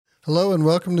Hello and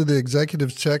welcome to the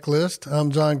Executives Checklist. I'm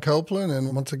John Copeland,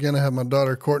 and once again I have my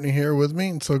daughter Courtney here with me.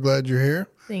 I'm so glad you're here.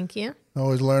 Thank you. I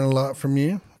always learn a lot from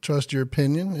you. Trust your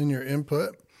opinion and your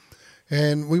input.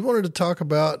 And we wanted to talk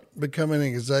about becoming an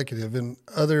executive. In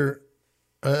other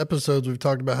episodes, we've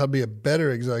talked about how to be a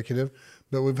better executive,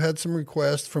 but we've had some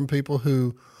requests from people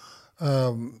who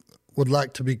would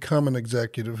like to become an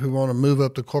executive, who want to move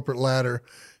up the corporate ladder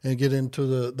and get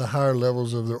into the higher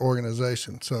levels of their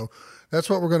organization. So that's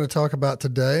what we're going to talk about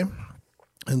today.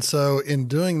 And so in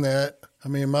doing that,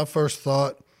 my first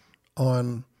thought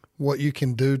on what you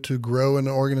can do to grow in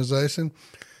an organization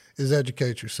is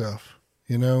educate yourself.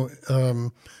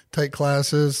 Take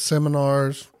classes,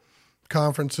 seminars,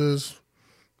 conferences,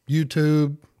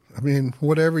 YouTube.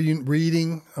 Whatever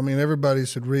reading. Everybody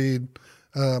should read.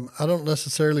 I don't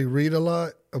necessarily read a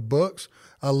lot of books.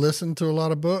 I listen to a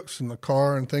lot of books in the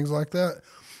car and things like that.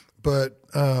 But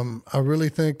I really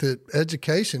think that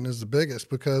education is the biggest,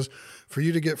 because for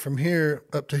you to get from here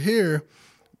up to here,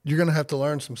 you're going to have to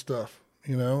learn some stuff,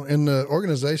 and the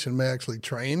organization may actually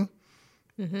train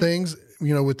things,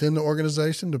 within the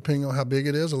organization, depending on how big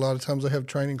it is. A lot of times they have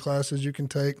training classes you can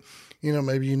take,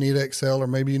 maybe you need Excel or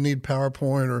maybe you need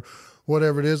PowerPoint or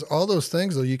whatever it is. All those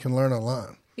things, though, you can learn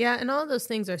online. Yeah, and all those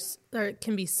things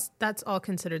that's all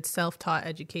considered self-taught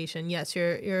education. Yes,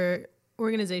 your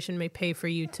organization may pay for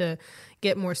you to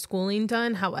get more schooling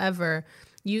done. However,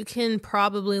 you can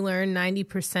probably learn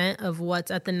 90% of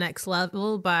what's at the next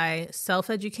level by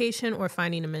self-education or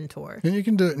finding a mentor. And you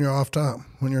can do it in your off time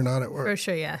when you're not at work. For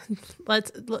sure, yeah.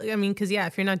 Because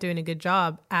if you're not doing a good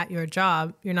job at your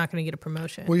job, you're not going to get a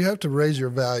promotion. Well, you have to raise your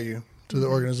value to the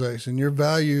organization. You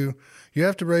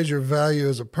have to raise your value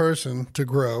as a person to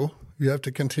grow. You have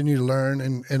to continue to learn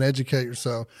and educate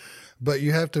yourself. But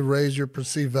you have to raise your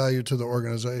perceived value to the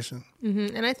organization.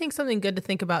 Mm-hmm. And I think something good to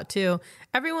think about, too,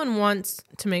 everyone wants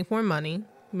to make more money.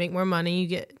 You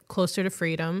get closer to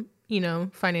freedom,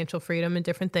 financial freedom and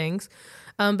different things.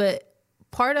 But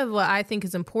part of what I think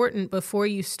is important before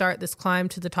you start this climb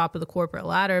to the top of the corporate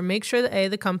ladder, make sure that, A,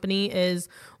 the company is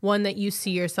one that you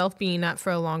see yourself being at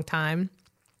for a long time.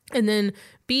 And then,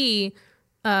 B,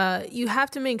 you have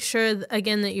to make sure,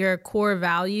 again, that your core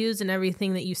values and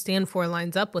everything that you stand for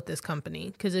lines up with this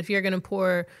company. Because if you're going to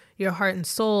pour your heart and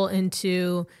soul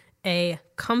into a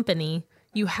company,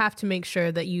 you have to make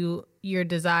sure that your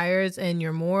desires and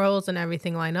your morals and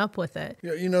everything line up with it.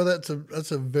 Yeah, that's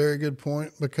a very good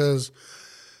point, because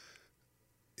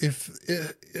if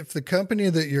the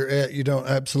company that you're at you don't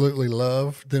absolutely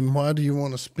love, then why do you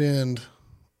want to spend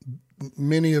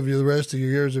many of the rest of your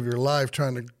years of your life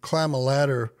trying to climb a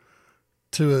ladder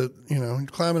to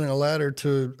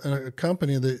a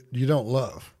company that you don't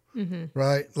love,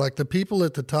 right? Like, the people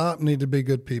at the top need to be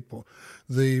good people.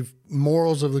 The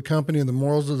morals of the company and the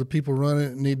morals of the people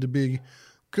running it need to be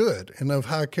good and of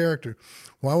high character.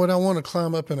 Why would I want to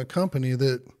climb up in a company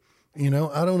that,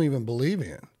 I don't even believe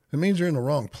in? It means you're in the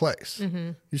wrong place.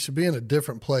 You should be in a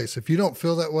different place. If you don't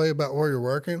feel that way about where you're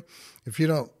working, if you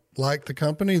don't like the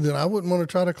company, then I wouldn't want to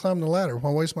try to climb the ladder. Why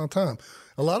waste my time?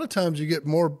 A lot of times you get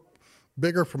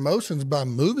bigger promotions by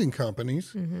moving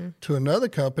companies to another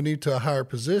company to a higher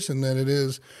position than it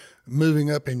is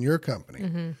moving up in your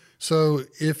company. So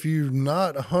if you're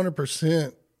not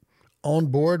 100% on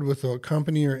board with the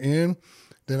company you're in,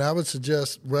 then I would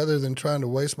suggest, rather than trying to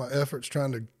waste my efforts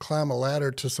trying to climb a ladder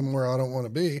to somewhere I don't want to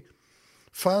be,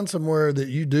 find somewhere that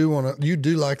you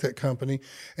do like that company,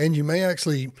 and you may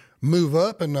actually move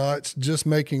up a notch just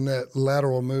making that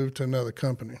lateral move to another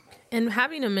company. And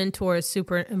having a mentor is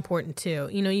super important too.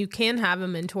 You can have a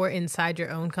mentor inside your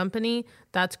own company.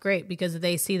 That's great, because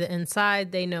they see the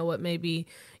inside. They know what maybe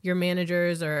your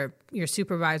managers or your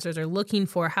supervisors are looking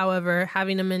for. However,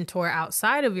 having a mentor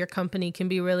outside of your company can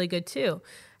be really good too.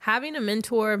 Having a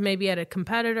mentor maybe at a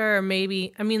competitor, or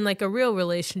maybe, like a real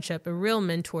relationship, a real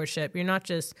mentorship. You're not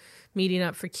just meeting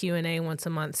up for Q&A once a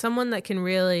month. Someone that can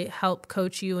really help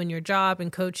coach you in your job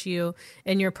and coach you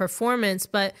in your performance.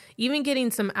 But even getting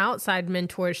some outside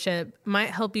mentorship might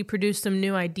help you produce some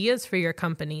new ideas for your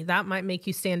company. That might make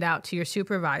you stand out to your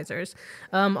supervisors.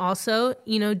 Also,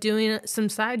 doing some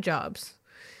side jobs.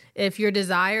 If your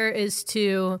desire is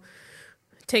to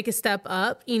take a step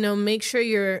up, make sure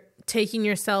you're taking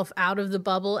yourself out of the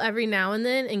bubble every now and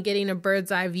then and getting a bird's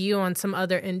eye view on some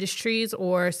other industries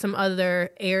or some other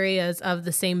areas of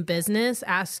the same business.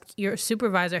 Ask your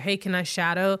supervisor, hey, can I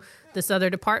shadow this other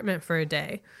department for a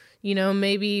day?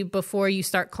 Maybe before you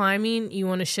start climbing, you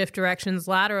want to shift directions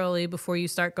laterally before you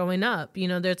start going up.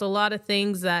 There's a lot of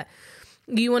things that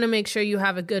you want to make sure you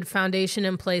have a good foundation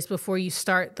in place before you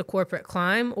start the corporate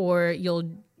climb, or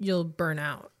you'll burn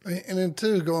out. And then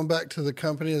too, going back to the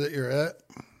company that you're at,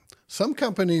 some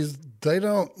companies, they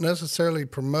don't necessarily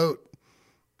promote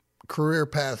career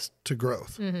paths to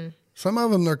growth. Mm-hmm. Some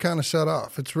of them, they're kind of shut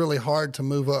off. It's really hard to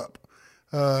move up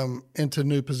into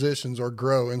new positions or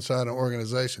grow inside an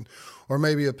organization, or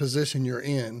maybe a position you're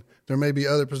in. There may be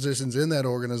other positions in that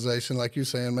organization, like you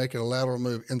saying, making a lateral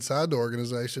move inside the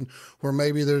organization, where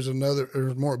maybe there's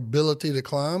more ability to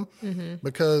climb. Mm-hmm.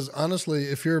 Because honestly,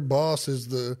 if your boss is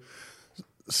the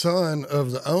son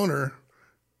of the owner,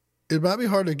 it might be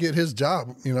hard to get his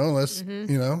job, unless,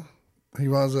 he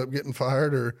winds up getting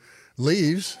fired or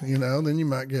leaves, then you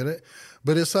might get it.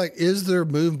 But it's like, is there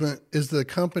movement? Is the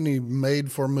company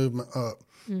made for movement up?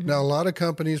 Mm-hmm. Now, a lot of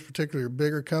companies, particularly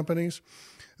bigger companies,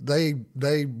 they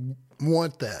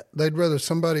want that. They'd rather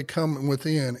somebody come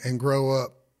within and grow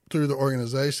up through the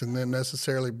organization than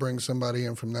necessarily bring somebody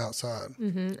in from the outside.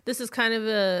 Mm-hmm. This is kind of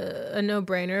a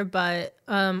no-brainer, but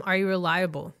are you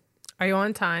reliable? Are you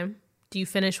on time? Do you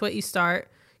finish what you start?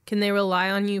 Can they rely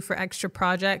on you for extra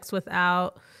projects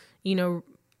without, burning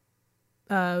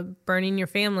your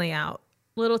family out?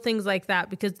 Little things like that,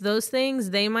 because those things,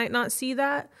 they might not see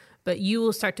that, but you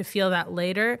will start to feel that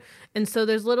later. And so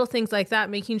there's little things like that,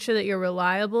 making sure that you're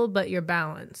reliable, but you're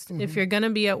balanced. Mm-hmm. If you're going to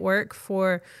be at work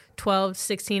for 12,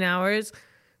 16 hours,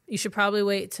 you should probably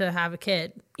wait to have a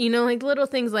kid. Like little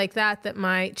things like that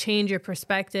might change your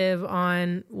perspective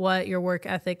on what your work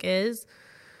ethic is.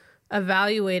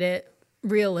 Evaluate it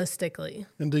realistically.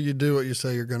 And do you do what you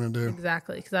say you're going to do?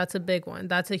 Exactly, because that's a big one.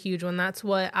 That's a huge one. That's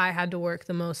what I had to work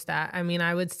the most at. I mean,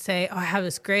 I would say, I have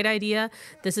this great idea.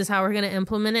 This is how we're going to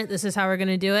implement it. This is how we're going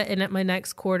to do it. And at my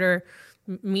next quarter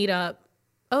meetup,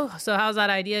 so how's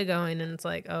that idea going? And it's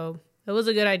like, it was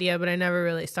a good idea, but I never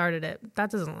really started it.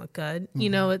 That doesn't look good.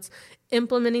 Mm-hmm. It's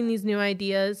implementing these new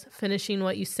ideas, finishing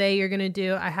what you say you're going to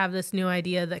do. I have this new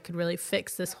idea that could really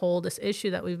fix this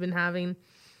issue that we've been having.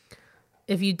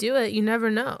 If you do it, you never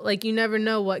know. You never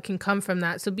know what can come from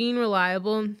that. So being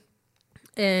reliable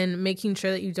and making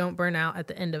sure that you don't burn out at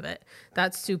the end of it.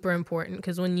 That's super important,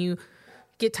 because when you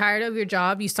get tired of your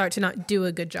job, you start to not do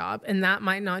a good job. And that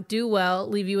might not do well,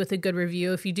 leave you with a good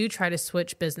review if you do try to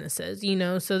switch businesses,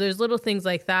 So there's little things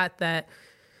like that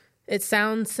it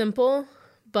sounds simple,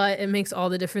 but it makes all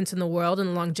the difference in the world in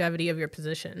the longevity of your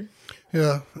position.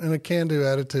 Yeah, and a can-do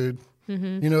attitude.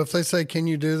 Mm-hmm. If they say, can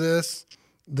you do this?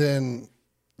 Then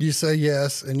you say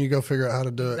yes, and you go figure out how to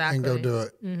do it and go do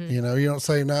it. Mm-hmm. You don't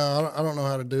say, no, I don't know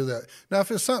how to do that. Now, if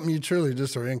it's something you truly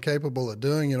just are incapable of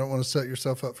doing, you don't want to set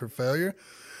yourself up for failure.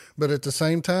 But at the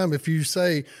same time, if you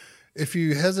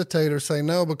hesitate or say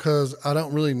no because I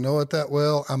don't really know it that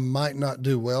well, I might not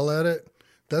do well at it,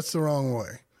 that's the wrong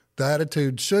way. The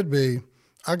attitude should be,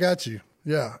 I got you.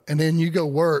 Yeah. And then you go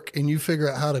work and you figure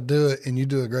out how to do it, and you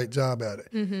do a great job at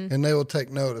it. Mm-hmm. And they will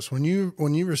take notice. When you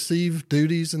receive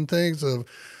duties and things of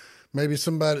maybe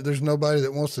there's nobody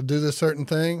that wants to do this certain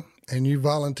thing, and you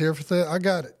volunteer for that, I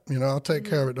got it. I'll take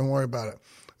care of it. Don't worry about it.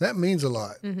 That means a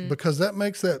lot, because that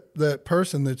makes that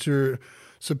person that's your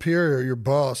superior, your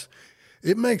boss,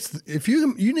 you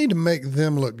need to make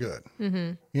them look good.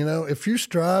 Mm-hmm. If you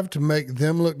strive to make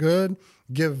them look good,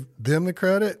 give them the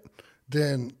credit,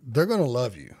 then they're going to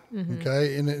love you. Mm-hmm.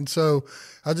 Okay. And so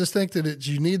I just think that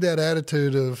you need that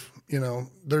attitude of,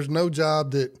 there's no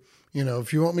job that,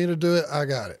 if you want me to do it, I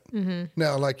got it. Mm-hmm.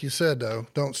 Now, like you said, though,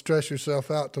 don't stress yourself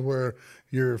out to where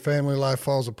your family life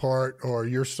falls apart, or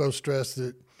you're so stressed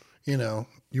that,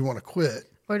 you want to quit.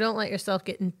 Or don't let yourself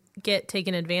get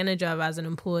taken advantage of as an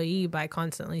employee by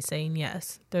constantly saying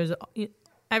yes. There's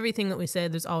everything that we say,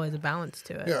 there's always a balance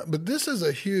to it. Yeah, but this is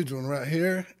a huge one right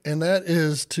here, and that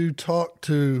is to talk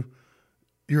to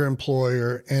your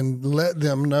employer and let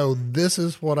them know, this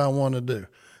is what I want to do.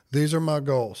 These are my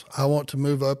goals. I want to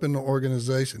move up in the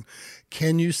organization.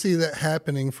 Can you see that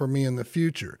happening for me in the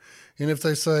future? And if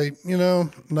they say,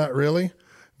 not really,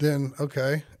 then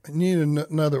okay, I need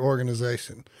another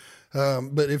organization.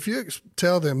 But if you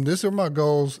tell them, these are my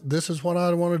goals, this is what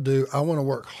I want to do, I want to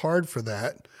work hard for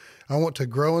that, I want to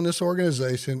grow in this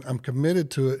organization, I'm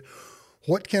committed to it,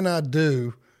 what can I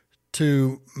do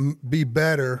to be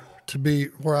better, to be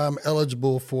where I'm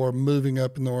eligible for moving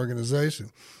up in the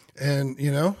organization? And,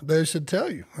 they should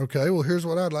tell you, okay, well, here's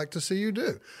what I'd like to see you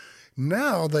do.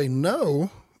 Now they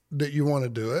know that you want to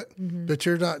do it, mm-hmm. that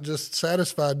you're not just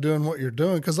satisfied doing what you're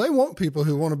doing, because they want people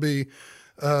who want to be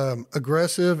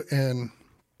aggressive and,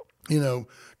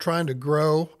 trying to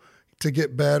grow, to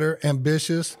get better,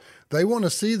 ambitious. They want to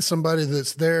see somebody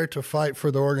that's there to fight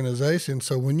for the organization.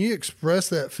 So when you express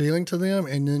that feeling to them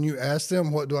and then you ask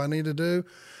them, what do I need to do?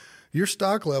 your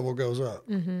stock level goes up.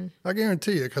 Mm-hmm. I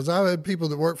guarantee you, because I've had people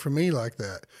that work for me like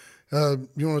that.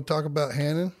 You want to talk about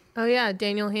Hannon? Oh, yeah.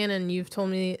 Daniel Hannon, you've told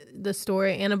me the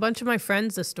story, and a bunch of my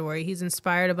friends the story. He's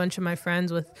inspired a bunch of my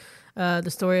friends with the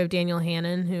story of Daniel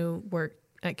Hannon, who worked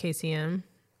at KCM.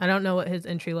 I don't know what his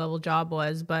entry-level job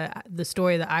was, but the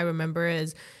story that I remember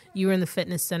is you were in the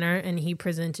fitness center, and he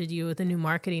presented you with a new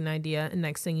marketing idea, and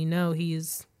next thing you know, He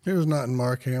was not in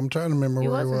marketing. I'm trying to remember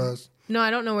where he was. No, I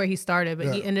don't know where he started,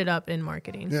 but he ended up in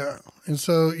marketing. Yeah. And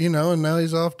so, and now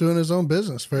he's off doing his own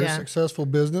business, very successful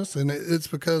business. And it's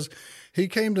because he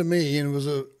came to me and was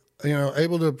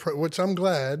able to, which I'm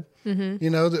glad,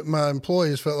 that my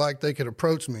employees felt like they could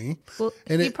approach me. Well,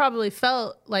 and he probably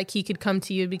felt like he could come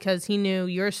to you because he knew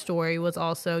your story was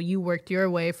also, you worked your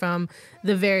way from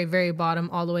the very, very bottom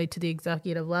all the way to the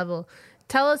executive level.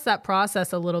 Tell us that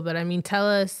process a little bit.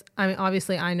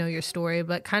 Obviously I know your story,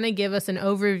 but kind of give us an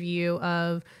overview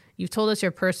of, you've told us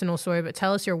your personal story, but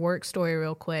tell us your work story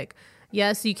real quick.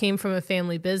 Yes, you came from a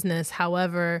family business.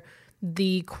 However,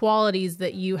 the qualities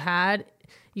that you had,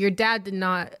 your dad did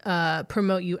not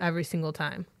promote you every single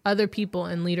time. Other people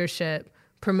in leadership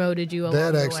promoted you along the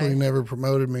way. Dad actually never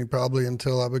promoted me probably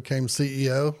until I became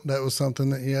CEO. That was something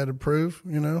that he had to prove,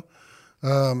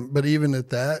 But even at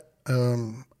that,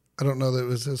 I don't know that it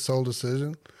was his sole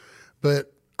decision,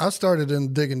 but I started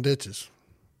in digging ditches,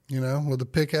 with a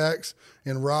pickaxe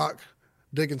and rock,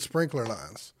 digging sprinkler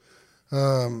lines.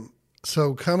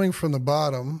 So coming from the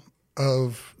bottom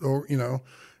of,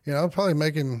 probably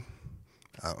making,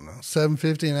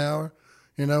 $7.50 an hour,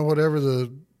 whatever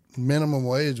the minimum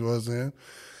wage was then.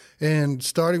 And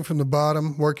starting from the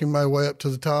bottom, working my way up to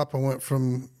the top, I went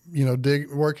from,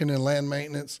 working in land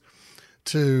maintenance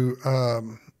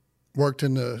to, worked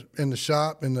in the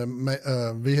shop, in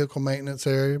the vehicle maintenance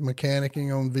area,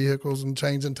 mechanicking on vehicles and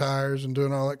changing tires and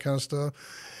doing all that kind of stuff.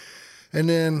 And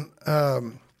then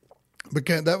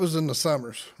that was in the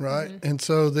summers, right? Mm-hmm. And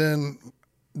so then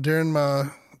during my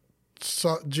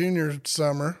junior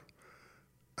summer,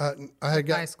 I had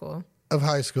got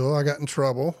high school, I got in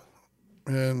trouble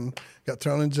and got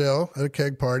thrown in jail at a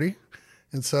keg party.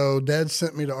 And so Dad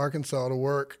sent me to Arkansas to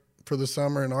work for the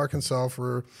summer in Arkansas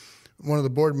for one of the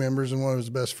board members and one of his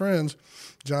best friends,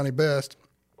 Johnny Best.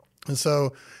 And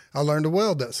so I learned to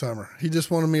weld that summer. He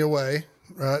just wanted me away,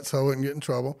 right, so I wouldn't get in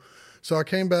trouble. So I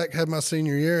came back, had my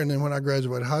senior year, and then when I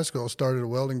graduated high school, I started a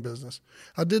welding business.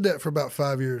 I did that for about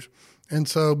 5 years. And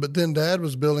so, but then Dad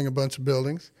was building a bunch of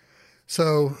buildings,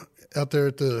 so out there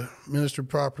at the Ministry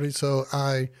Property. So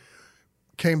I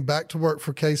came back to work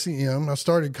for KCM. I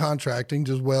started contracting,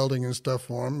 just welding and stuff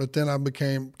for him. But then I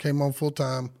came on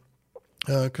full-time,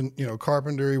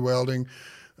 carpentry, welding,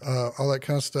 all that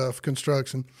kind of stuff,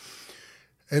 construction.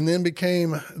 And then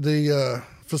became the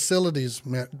facilities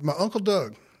man. My Uncle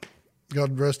Doug,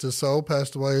 God rest his soul,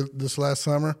 passed away this last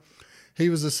summer. He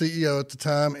was the CEO at the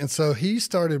time. And so he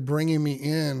started bringing me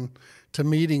in to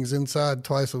meetings inside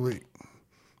twice a week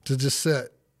to just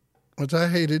sit, which I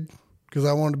hated because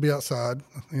I wanted to be outside.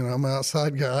 I'm an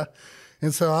outside guy.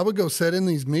 And so I would go sit in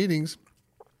these meetings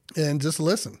and just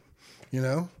listen,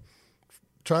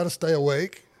 try to stay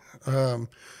awake.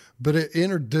 But it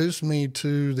introduced me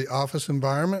to the office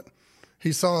environment.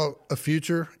 He saw a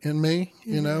future in me,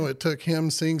 It took him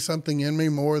seeing something in me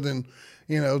more than,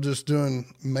 just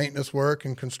doing maintenance work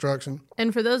and construction.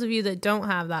 And for those of you that don't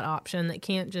have that option, that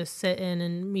can't just sit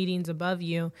in meetings above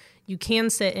you, you can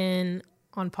sit in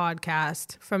on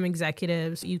podcasts from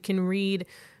executives. You can read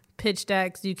pitch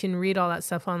decks. You can read all that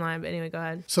stuff online. But anyway, go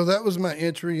ahead. So that was my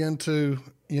entry into,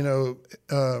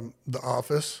 the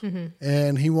office. Mm-hmm.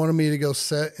 And he wanted me to go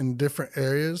sit in different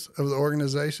areas of the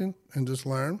organization and just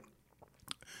learn.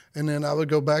 And then I would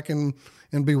go back and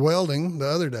be welding the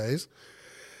other days.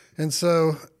 And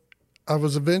so I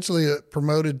was eventually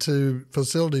promoted to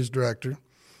facilities director.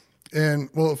 And,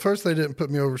 well, at first they didn't put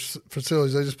me over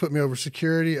facilities. They just put me over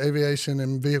security, aviation,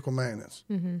 and vehicle maintenance,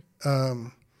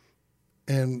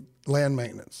 and land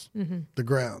maintenance, the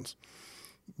grounds.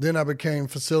 Then I became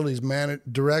facilities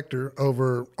director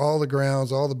over all the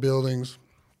grounds, all the buildings,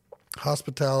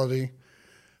 hospitality.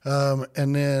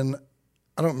 And then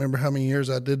I don't remember how many years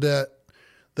I did that.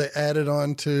 They added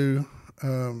on to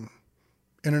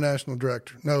international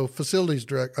director. No, facilities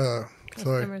director.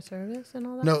 Customer service and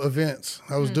all that? No, events.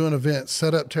 I was doing events,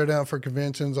 set up, tear down for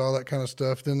conventions, all that kind of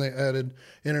stuff. Then they added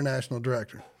international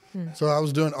director. So I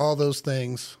was doing all those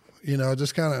things.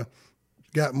 Just kind of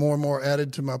got more and more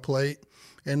added to my plate,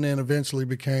 and then eventually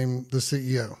became the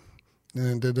CEO.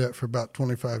 and did that for about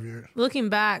 25 years. Looking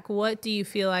back, what do you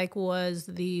feel like was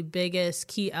the biggest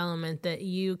key element that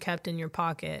you kept in your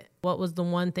pocket? What was the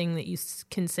one thing that you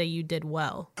can say you did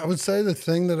well? I would say the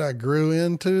thing that I grew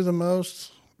into the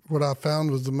most, what I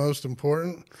found was the most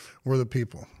important, were the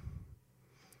people.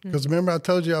 Because remember I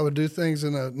told you I would do things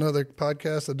in another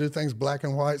podcast, I do things black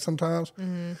and white sometimes?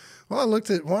 Mm-hmm. Well, I looked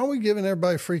at, why aren't we giving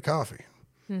everybody free coffee?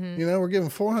 Mm-hmm. You know, we're giving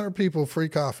 400 people free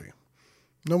coffee.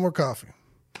 No more coffee.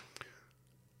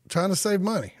 Trying to save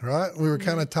money, right? We were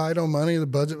kind of tight on money. The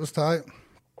budget was tight.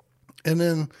 And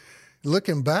then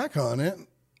looking back on it,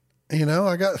 you know,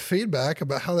 I got feedback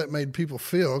about how that made people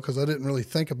feel because I didn't really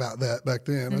think about that back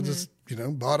then. I just, you know,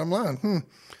 bottom line,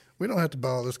 we don't have to buy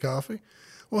all this coffee.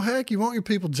 Well, heck, you want your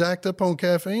people jacked up on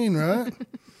caffeine, right?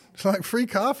 It's like free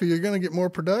coffee, you're going to get more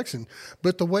production.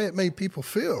 But the way it made people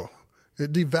feel,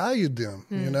 it devalued them,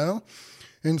 you know?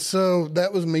 And so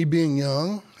that was me being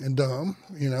young and dumb,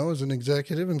 you know, as an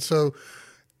executive. And so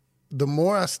the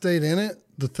more I stayed in it,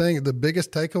 the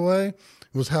biggest takeaway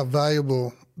was how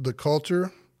valuable the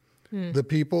culture, the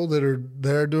people that are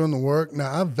there doing the work.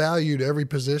 Now, I valued every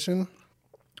position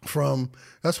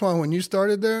that's why when you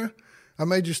started there, I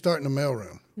made you start in the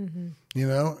mailroom. Mm-hmm. You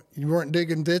know, you weren't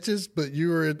digging ditches, but you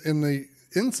were in the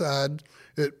inside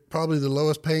at probably the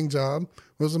lowest paying job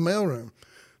was the mailroom.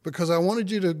 Because I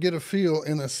wanted you to get a feel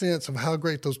in a sense of how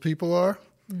great those people are,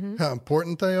 how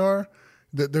important they are,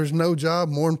 that there's no job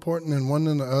more important than one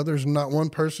than the other. There's not one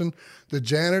person. The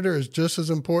janitor is just as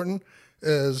important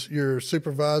as your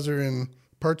supervisor in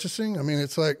purchasing. I mean,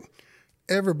 it's like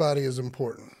everybody is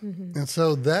important. Mm-hmm. And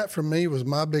so that for me was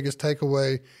my biggest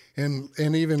takeaway. And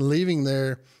even leaving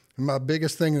there, my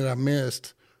biggest thing that I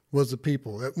missed was the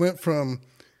people. It went from,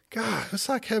 God, it's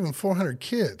like having 400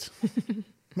 kids.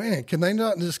 Man, can they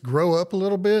not just grow up a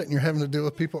little bit and you're having to deal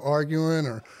with people arguing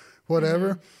or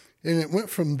whatever? Mm-hmm. And it went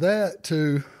from that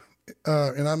to,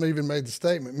 and I even made the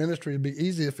statement, ministry would be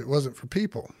easy if it wasn't for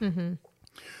people. Mm-hmm.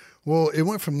 Well, it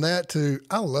went from that to,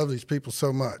 I love these people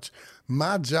so much.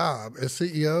 My job as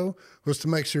CEO was to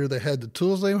make sure they had the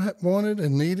tools they wanted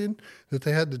and needed, that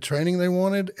they had the training they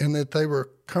wanted, and that they were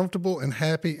comfortable and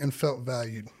happy and felt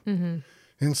valued. Mm-hmm.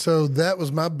 And so that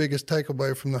was my biggest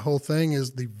takeaway from the whole thing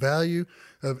is the value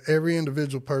of every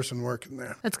individual person working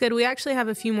there. That's good. We actually have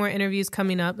a few more interviews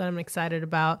coming up that I'm excited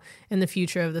about in the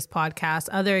future of this podcast.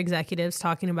 Other executives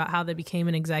talking about how they became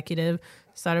an executive,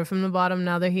 started from the bottom,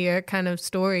 now they're here, kind of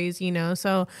stories, you know.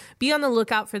 So be on the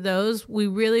lookout for those. We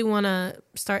really want to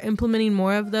start implementing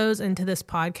more of those into this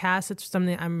podcast. It's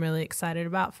something I'm really excited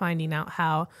about, finding out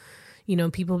how, you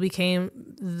know, people became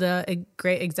the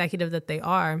great executive that they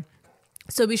are.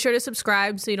 So be sure to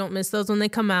subscribe so you don't miss those when they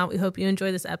come out. We hope you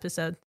enjoy this episode.